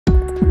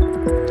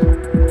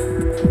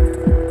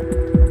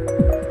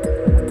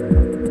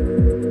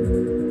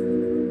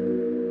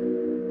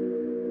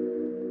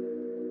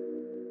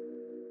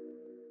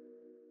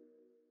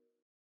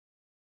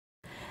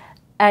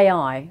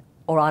AI,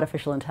 or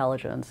artificial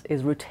intelligence,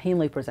 is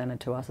routinely presented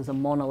to us as a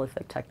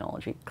monolithic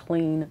technology,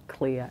 clean,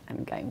 clear,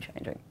 and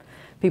game-changing.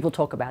 People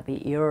talk about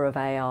the era of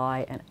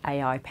AI and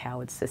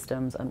AI-powered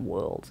systems and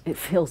worlds. It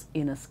feels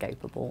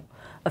inescapable,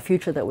 a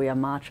future that we are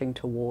marching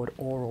toward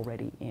or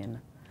already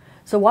in.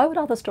 So why would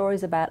other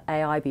stories about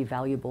AI be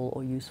valuable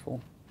or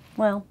useful?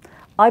 Well,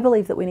 I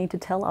believe that we need to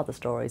tell other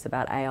stories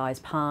about AI's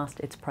past,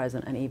 its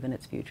present, and even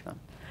its future.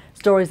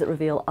 Stories that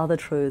reveal other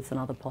truths and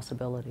other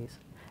possibilities,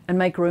 and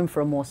make room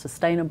for a more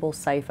sustainable,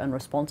 safe, and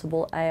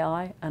responsible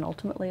AI, and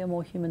ultimately a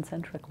more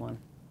human-centric one.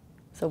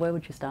 So where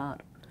would you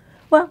start?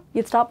 Well,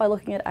 you'd start by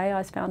looking at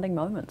AI's founding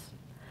moments.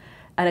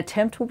 An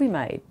attempt will be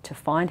made to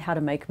find how to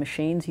make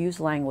machines use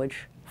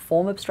language,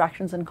 form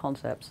abstractions and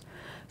concepts,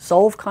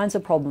 solve kinds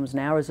of problems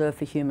now reserved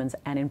for humans,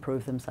 and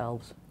improve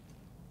themselves.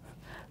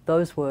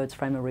 Those words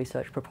frame a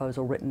research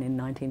proposal written in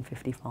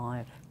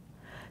 1955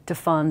 to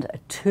fund a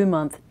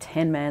 2-month,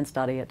 10-man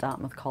study at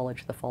Dartmouth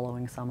College the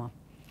following summer.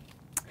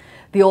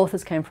 The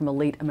authors came from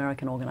elite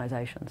American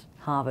organizations,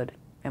 Harvard,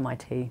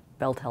 MIT,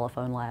 Bell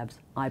Telephone Labs,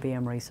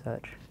 IBM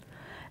Research.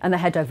 And they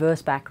had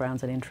diverse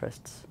backgrounds and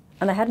interests.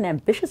 And they had an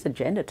ambitious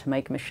agenda to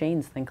make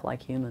machines think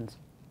like humans.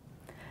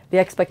 The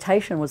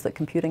expectation was that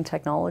computing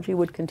technology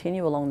would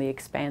continue along the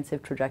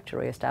expansive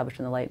trajectory established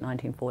in the late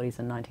 1940s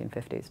and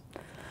 1950s.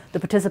 The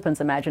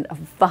participants imagined a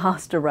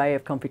vast array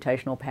of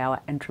computational power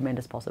and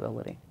tremendous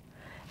possibility.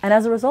 And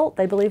as a result,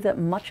 they believed that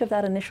much of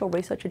that initial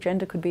research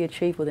agenda could be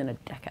achieved within a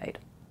decade.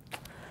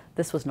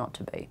 This was not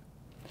to be.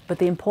 But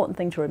the important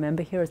thing to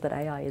remember here is that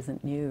AI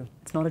isn't new.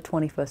 It's not a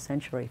 21st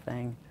century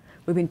thing.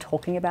 We've been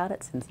talking about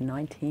it since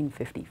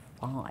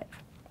 1955.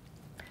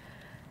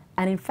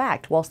 And in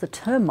fact, whilst the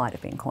term might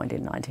have been coined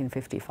in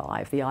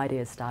 1955, the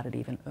ideas started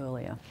even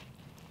earlier.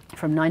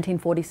 From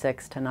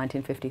 1946 to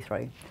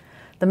 1953,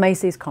 the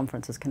Macy's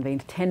conferences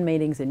convened 10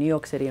 meetings in New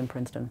York City and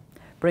Princeton,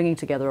 bringing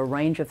together a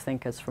range of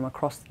thinkers from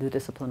across the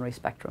disciplinary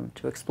spectrum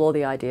to explore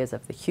the ideas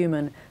of the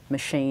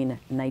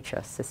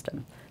human-machine-nature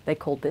system. They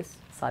called this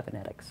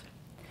cybernetics.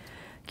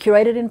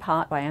 Curated in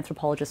part by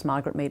anthropologists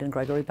Margaret Mead and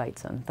Gregory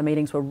Bateson, the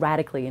meetings were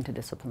radically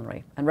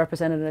interdisciplinary and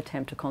represented an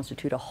attempt to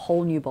constitute a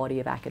whole new body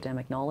of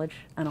academic knowledge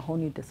and a whole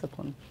new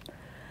discipline.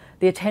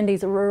 The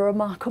attendees were a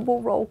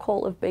remarkable roll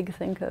call of big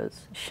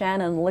thinkers: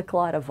 Shannon,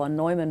 Licklider, von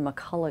Neumann,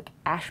 McCulloch,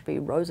 Ashby,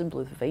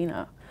 Rosenbluth,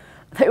 Wiener.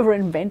 They were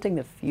inventing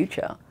the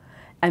future,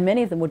 and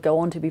many of them would go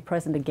on to be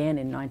present again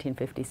in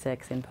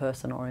 1956 in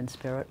person or in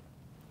spirit.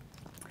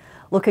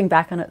 Looking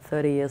back on it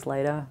 30 years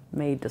later,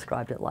 Mead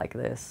described it like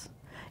this: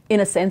 in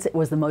a sense, it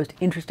was the most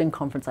interesting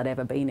conference I'd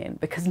ever been in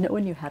because no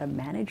one knew how to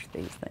manage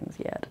these things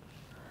yet.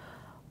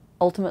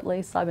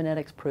 Ultimately,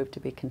 cybernetics proved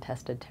to be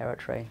contested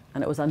territory,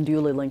 and it was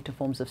unduly linked to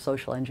forms of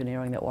social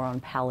engineering that were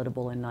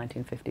unpalatable in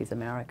 1950s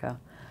America.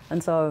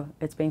 And so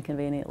it's been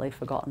conveniently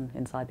forgotten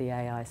inside the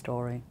AI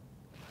story.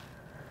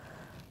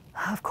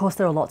 Of course,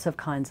 there are lots of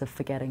kinds of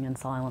forgetting and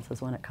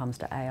silences when it comes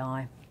to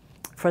AI.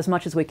 For as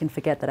much as we can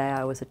forget that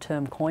AI was a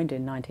term coined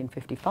in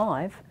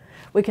 1955,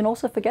 we can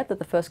also forget that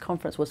the first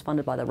conference was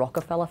funded by the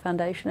Rockefeller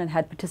Foundation and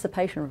had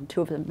participation from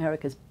two of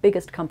America's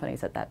biggest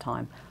companies at that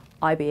time,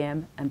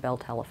 IBM and Bell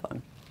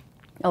Telephone.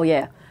 Oh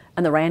yeah,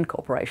 and the RAND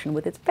Corporation,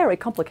 with its very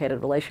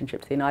complicated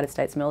relationship to the United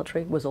States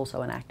military, was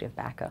also an active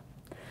backer.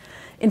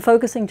 In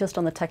focusing just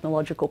on the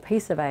technological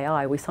piece of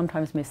AI, we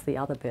sometimes miss the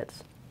other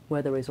bits: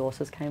 where the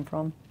resources came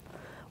from,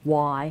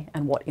 why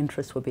and what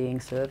interests were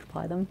being served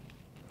by them.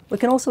 We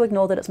can also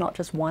ignore that it's not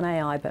just one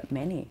AI, but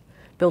many,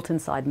 built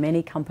inside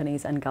many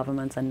companies and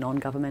governments and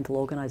non-governmental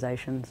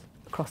organizations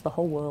across the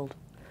whole world,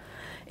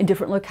 in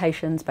different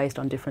locations based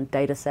on different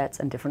data sets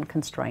and different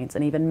constraints,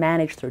 and even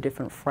managed through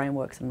different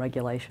frameworks and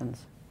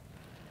regulations.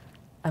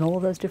 And all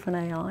of those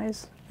different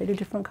AIs, they do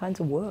different kinds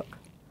of work.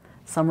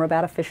 Some are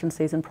about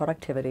efficiencies and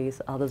productivities,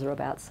 others are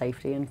about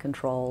safety and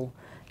control,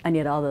 and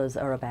yet others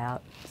are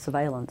about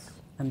surveillance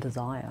and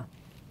desire.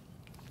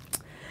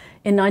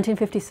 In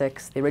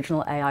 1956, the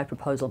original AI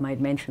proposal made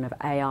mention of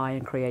AI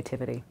and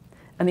creativity,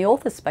 and the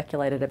authors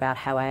speculated about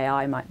how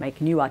AI might make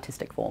new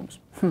artistic forms.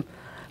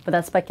 But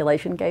that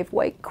speculation gave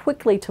way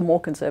quickly to more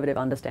conservative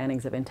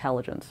understandings of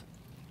intelligence,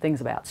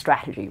 things about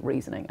strategy,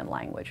 reasoning, and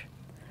language.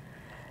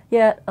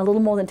 Yet, a little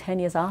more than 10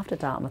 years after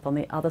Dartmouth, on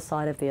the other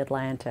side of the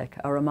Atlantic,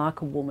 a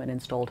remarkable woman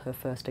installed her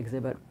first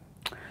exhibit.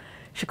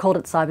 She called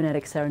it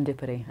Cybernetic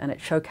Serendipity, and it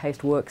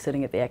showcased work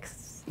sitting at the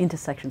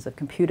intersections of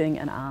computing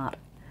and art.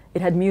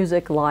 It had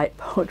music, light,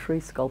 poetry,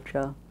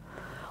 sculpture,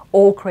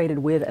 all created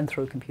with and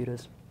through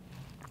computers.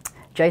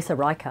 Jasa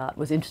Reichart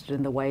was interested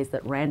in the ways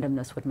that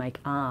randomness would make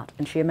art,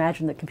 and she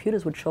imagined that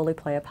computers would surely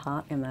play a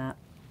part in that.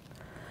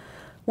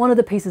 One of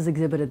the pieces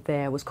exhibited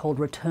there was called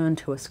Return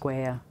to a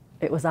Square.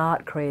 It was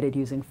art created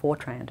using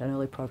Fortran, an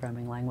early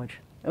programming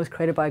language. It was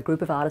created by a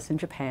group of artists in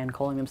Japan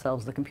calling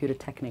themselves the Computer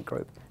Technique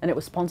Group, and it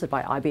was sponsored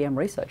by IBM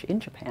Research in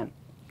Japan.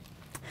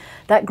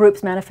 That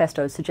group's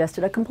manifesto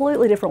suggested a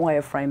completely different way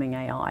of framing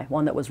AI,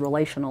 one that was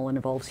relational and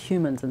involves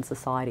humans and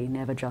society,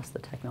 never just the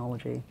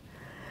technology.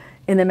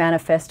 In the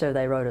manifesto,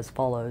 they wrote as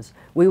follows: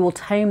 "We will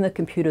tame the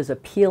computer's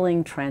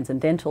appealing,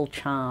 transcendental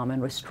charm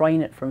and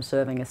restrain it from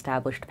serving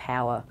established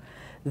power.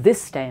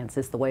 This stance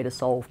is the way to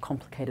solve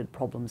complicated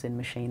problems in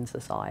machine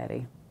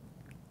society.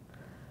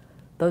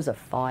 Those are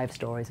 5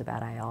 stories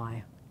about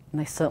AI, and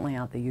they certainly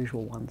aren't the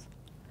usual ones.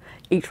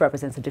 Each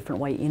represents a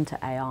different way into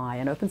AI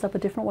and opens up a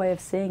different way of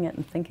seeing it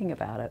and thinking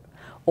about it,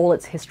 all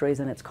its histories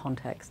and its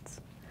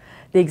contexts.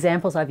 The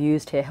examples I've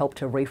used here help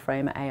to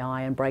reframe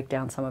AI and break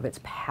down some of its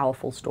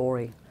powerful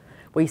story.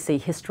 We see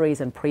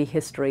histories and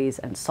prehistories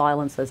and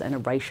silences and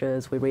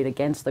erasures. We read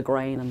against the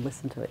grain and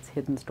listen to its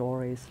hidden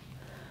stories.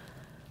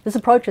 This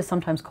approach is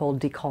sometimes called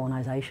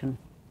decolonization.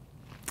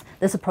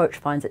 This approach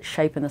finds its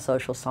shape in the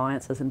social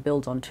sciences and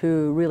builds on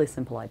 2 really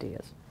simple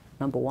ideas.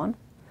 Number 1,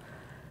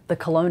 the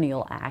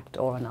colonial act,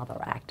 or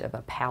another act of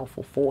a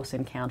powerful force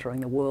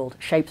encountering the world,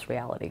 shapes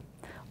reality,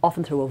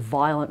 often through a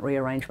violent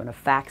rearrangement of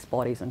facts,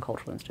 bodies, and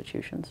cultural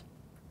institutions.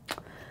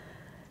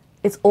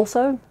 It's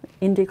also,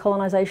 in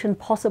decolonization,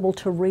 possible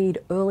to read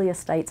earlier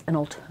states and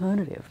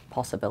alternative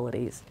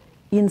possibilities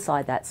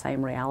inside that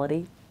same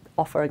reality,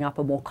 offering up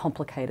a more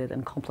complicated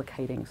and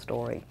complicating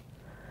story.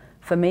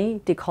 For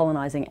me,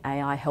 decolonizing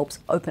AI helps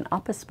open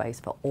up a space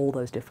for all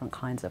those different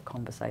kinds of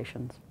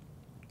conversations.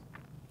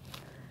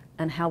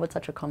 And how would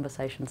such a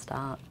conversation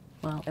start?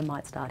 Well, it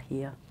might start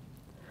here.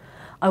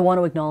 I want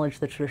to acknowledge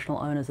the traditional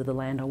owners of the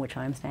land on which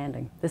I am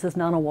standing. This is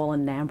Ngunnawal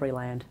and Ngambri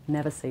land,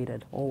 never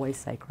ceded, always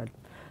sacred.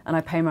 And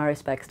I pay my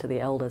respects to the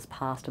elders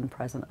past and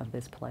present of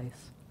this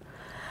place.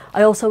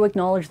 I also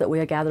acknowledge that we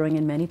are gathering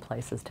in many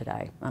places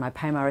today, and I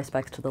pay my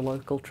respects to the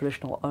local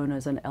traditional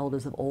owners and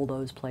elders of all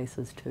those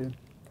places too.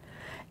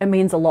 It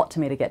means a lot to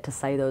me to get to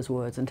say those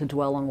words and to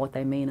dwell on what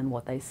they mean and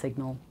what they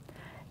signal,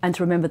 and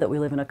to remember that we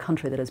live in a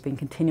country that has been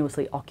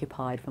continuously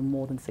occupied for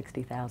more than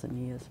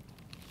 60,000 years.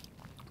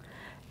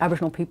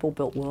 Aboriginal people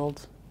built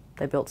worlds,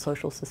 they built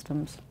social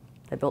systems,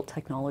 they built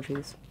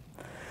technologies.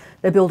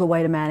 They built a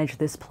way to manage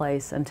this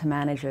place and to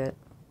manage it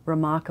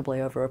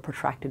remarkably over a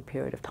protracted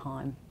period of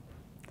time.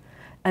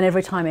 And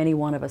every time any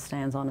one of us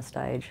stands on a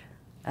stage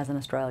as an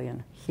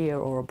Australian, here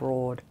or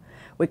abroad,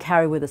 we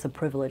carry with us a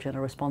privilege and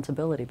a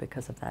responsibility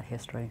because of that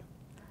history.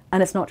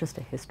 And it's not just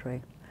a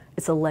history,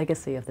 it's a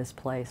legacy of this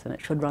place, and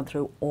it should run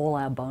through all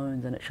our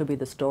bones, and it should be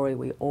the story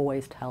we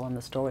always tell and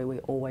the story we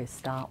always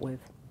start with.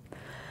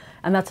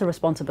 And that's a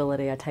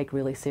responsibility I take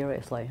really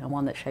seriously, and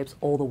one that shapes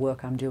all the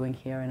work I'm doing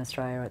here in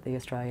Australia at the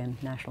Australian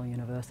National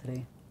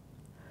University.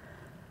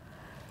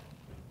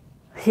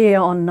 Here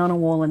on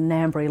Ngunnawal and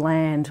Ngambri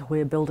land,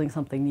 we're building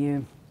something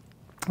new.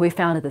 We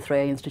founded the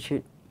 3A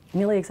Institute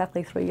nearly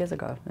exactly 3 years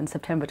ago, in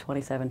September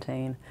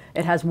 2017.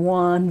 It has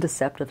one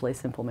deceptively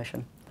simple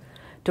mission: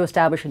 to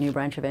establish a new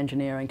branch of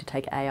engineering to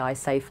take AI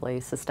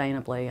safely,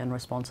 sustainably, and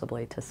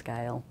responsibly to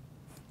scale.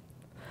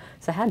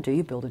 So how do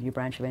you build a new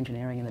branch of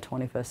engineering in the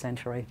 21st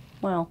century?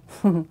 Well,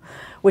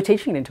 we're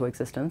teaching it into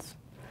existence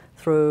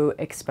through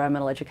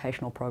experimental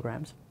educational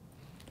programs.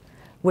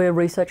 We're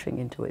researching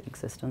into its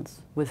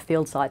existence with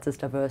field sites as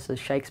diverse as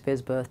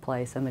Shakespeare's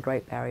birthplace and the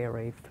Great Barrier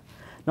Reef,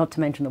 not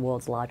to mention the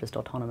world's largest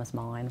autonomous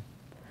mine.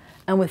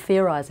 And we're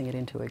theorising it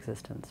into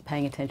existence,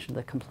 paying attention to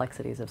the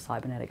complexities of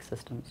cybernetic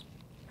systems.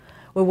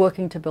 We're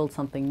working to build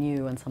something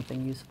new and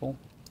something useful,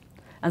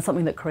 and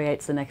something that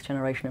creates the next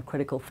generation of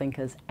critical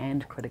thinkers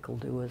and critical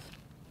doers.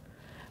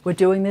 We're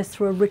doing this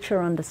through a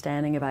richer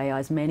understanding of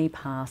AI's many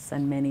paths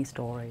and many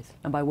stories,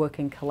 and by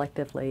working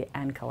collectively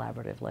and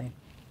collaboratively.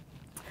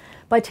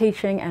 By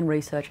teaching and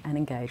research and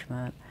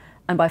engagement,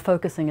 and by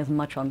focusing as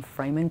much on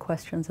framing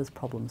questions as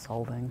problem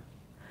solving.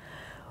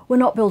 We're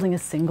not building a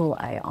single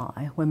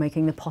AI, we're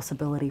making the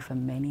possibility for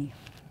many.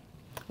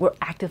 We're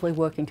actively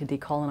working to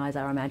decolonize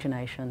our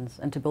imaginations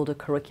and to build a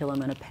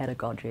curriculum and a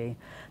pedagogy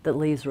that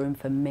leaves room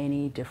for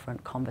many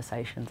different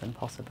conversations and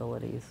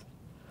possibilities.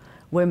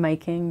 We're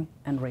making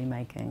and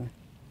remaking,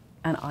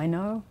 and I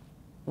know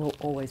we'll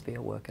always be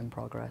a work in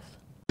progress.